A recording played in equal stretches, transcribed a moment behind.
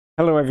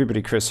Hello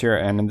everybody, Chris here,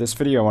 and in this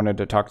video I wanted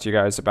to talk to you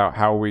guys about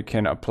how we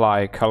can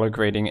apply color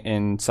grading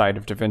inside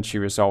of DaVinci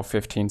Resolve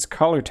 15's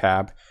color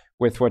tab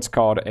with what's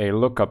called a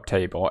lookup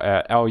table,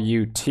 a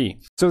LUT.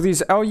 So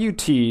these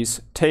LUTs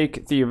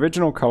take the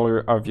original color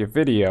of your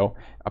video,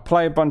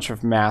 apply a bunch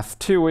of math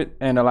to it,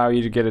 and allow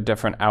you to get a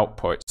different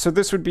output. So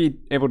this would be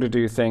able to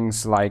do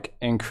things like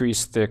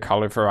increase the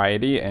color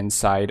variety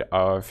inside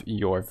of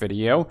your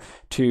video,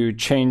 to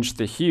change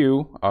the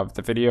hue of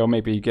the video,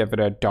 maybe give it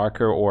a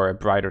darker or a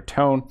brighter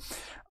tone,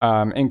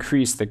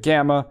 increase the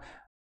gamma,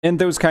 and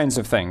those kinds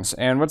of things.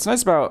 And what's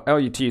nice about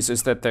LUTs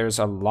is that there's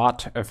a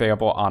lot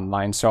available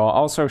online. So I'll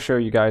also show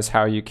you guys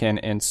how you can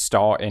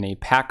install any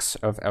packs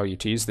of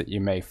LUTs that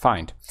you may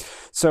find.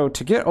 So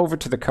to get over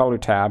to the color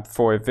tab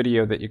for a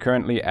video that you're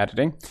currently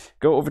editing,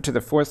 go over to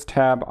the fourth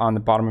tab on the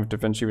bottom of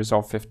DaVinci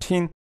Resolve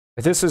 15.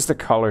 This is the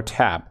color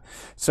tab.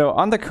 So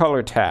on the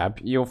color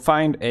tab, you'll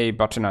find a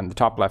button on the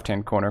top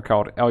left-hand corner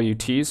called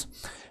LUTs.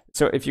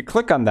 So if you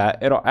click on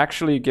that, it'll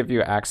actually give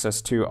you access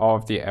to all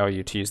of the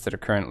LUTs that are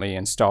currently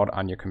installed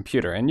on your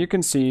computer. And you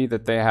can see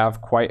that they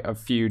have quite a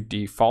few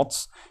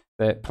defaults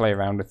that play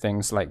around with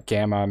things like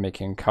gamma,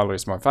 making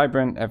colors more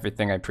vibrant,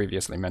 everything I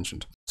previously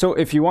mentioned. So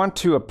if you want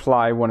to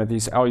apply one of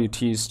these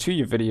LUTs to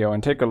your video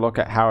and take a look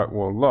at how it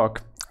will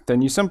look,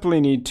 then you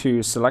simply need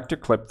to select your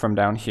clip from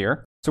down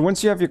here. So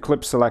once you have your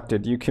clip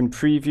selected, you can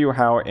preview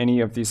how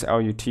any of these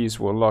LUTs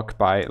will look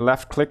by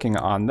left-clicking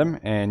on them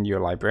in your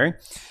library,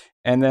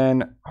 and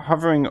then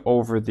hovering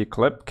over the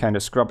clip, kind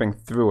of scrubbing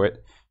through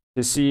it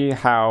to see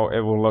how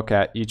it will look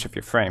at each of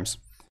your frames.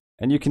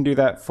 And you can do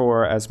that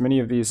for as many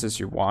of these as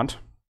you want.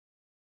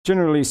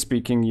 Generally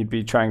speaking, you'd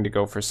be trying to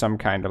go for some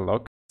kind of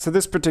look. So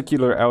this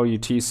particular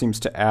LUT seems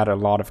to add a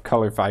lot of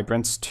color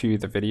vibrance to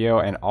the video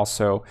and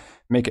also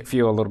make it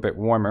feel a little bit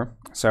warmer.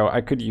 So I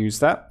could use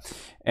that.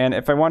 And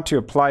if I want to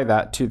apply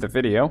that to the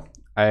video,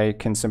 I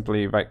can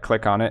simply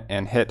right-click on it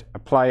and hit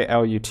Apply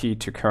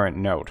LUT to Current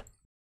Node.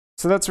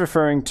 So that's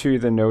referring to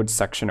the node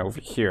section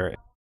over here.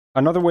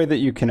 Another way that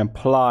you can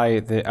apply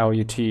the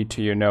LUT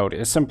to your node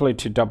is simply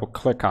to double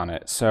click on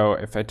it. So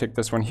if I take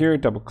this one here,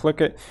 double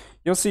click it,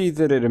 you'll see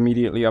that it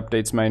immediately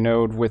updates my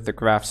node with the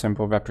graph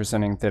symbol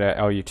representing that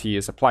a LUT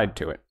is applied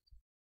to it.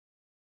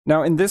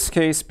 Now in this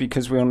case,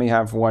 because we only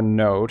have one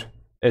node,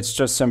 it's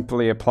just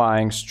simply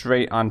applying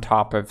straight on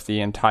top of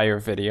the entire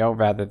video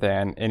rather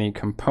than any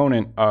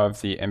component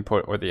of the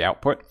input or the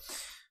output.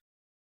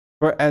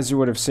 But as you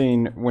would have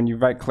seen, when you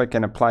right-click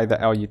and apply the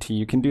LUT,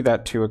 you can do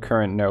that to a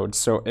current node.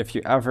 So if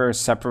you ever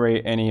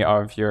separate any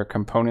of your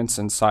components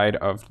inside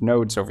of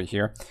nodes over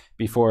here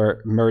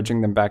before merging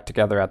them back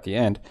together at the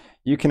end,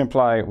 you can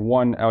apply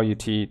one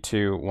LUT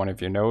to one of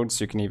your nodes.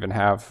 You can even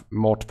have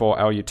multiple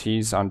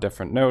LUTs on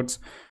different nodes.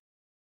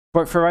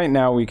 But for right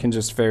now, we can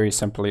just very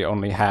simply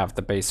only have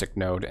the basic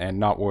node and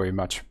not worry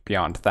much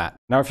beyond that.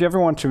 Now, if you ever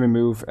want to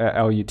remove a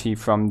LUT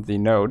from the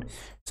node,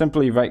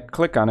 simply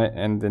right-click on it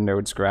in the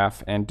nodes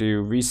graph and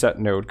do Reset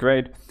Node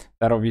Grade.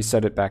 That'll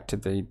reset it back to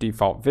the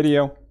default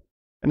video.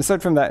 And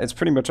aside from that, it's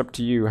pretty much up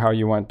to you how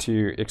you want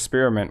to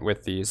experiment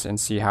with these and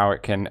see how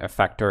it can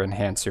affect or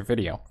enhance your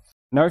video.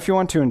 Now, if you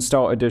want to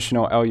install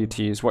additional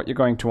LUTs, what you're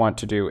going to want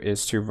to do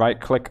is to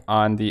right-click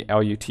on the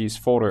LUTs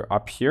folder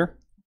up here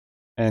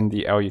in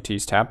the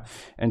LUTs tab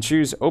and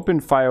choose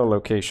Open File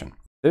Location.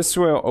 This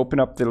will open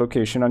up the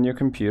location on your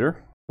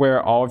computer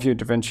where all of your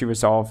DaVinci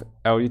Resolve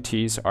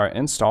LUTs are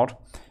installed.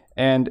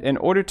 And in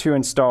order to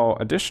install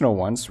additional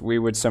ones, we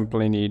would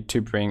simply need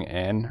to bring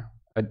in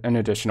an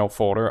additional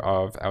folder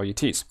of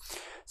LUTs.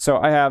 So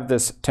I have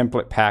this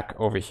template pack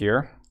over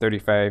here,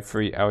 35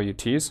 free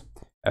LUTs.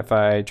 If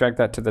I drag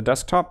that to the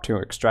desktop to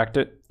extract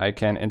it, I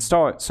can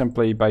install it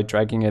simply by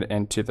dragging it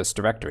into this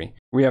directory.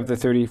 We have the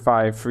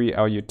 35 free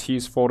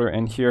LUTs folder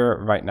in here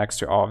right next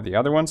to all of the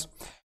other ones.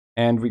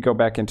 And we go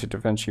back into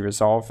DaVinci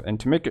Resolve, and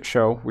to make it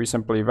show, we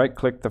simply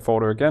right-click the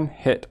folder again,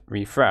 hit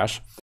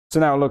refresh. So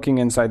now looking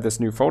inside this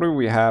new folder,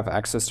 we have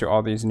access to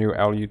all these new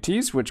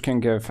LUTs, which can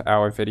give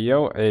our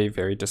video a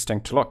very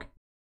distinct look.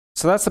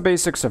 So that's the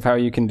basics of how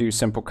you can do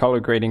simple color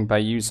grading by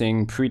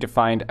using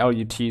predefined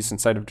LUTs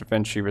inside of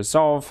DaVinci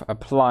Resolve,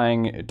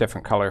 applying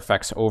different color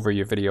effects over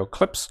your video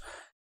clips,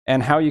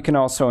 and how you can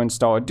also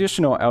install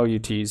additional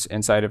LUTs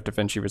inside of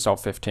DaVinci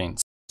Resolve 15.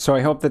 So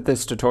I hope that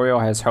this tutorial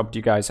has helped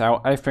you guys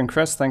out. I've been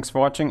Chris, thanks for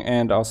watching,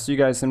 and I'll see you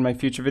guys in my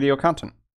future video content.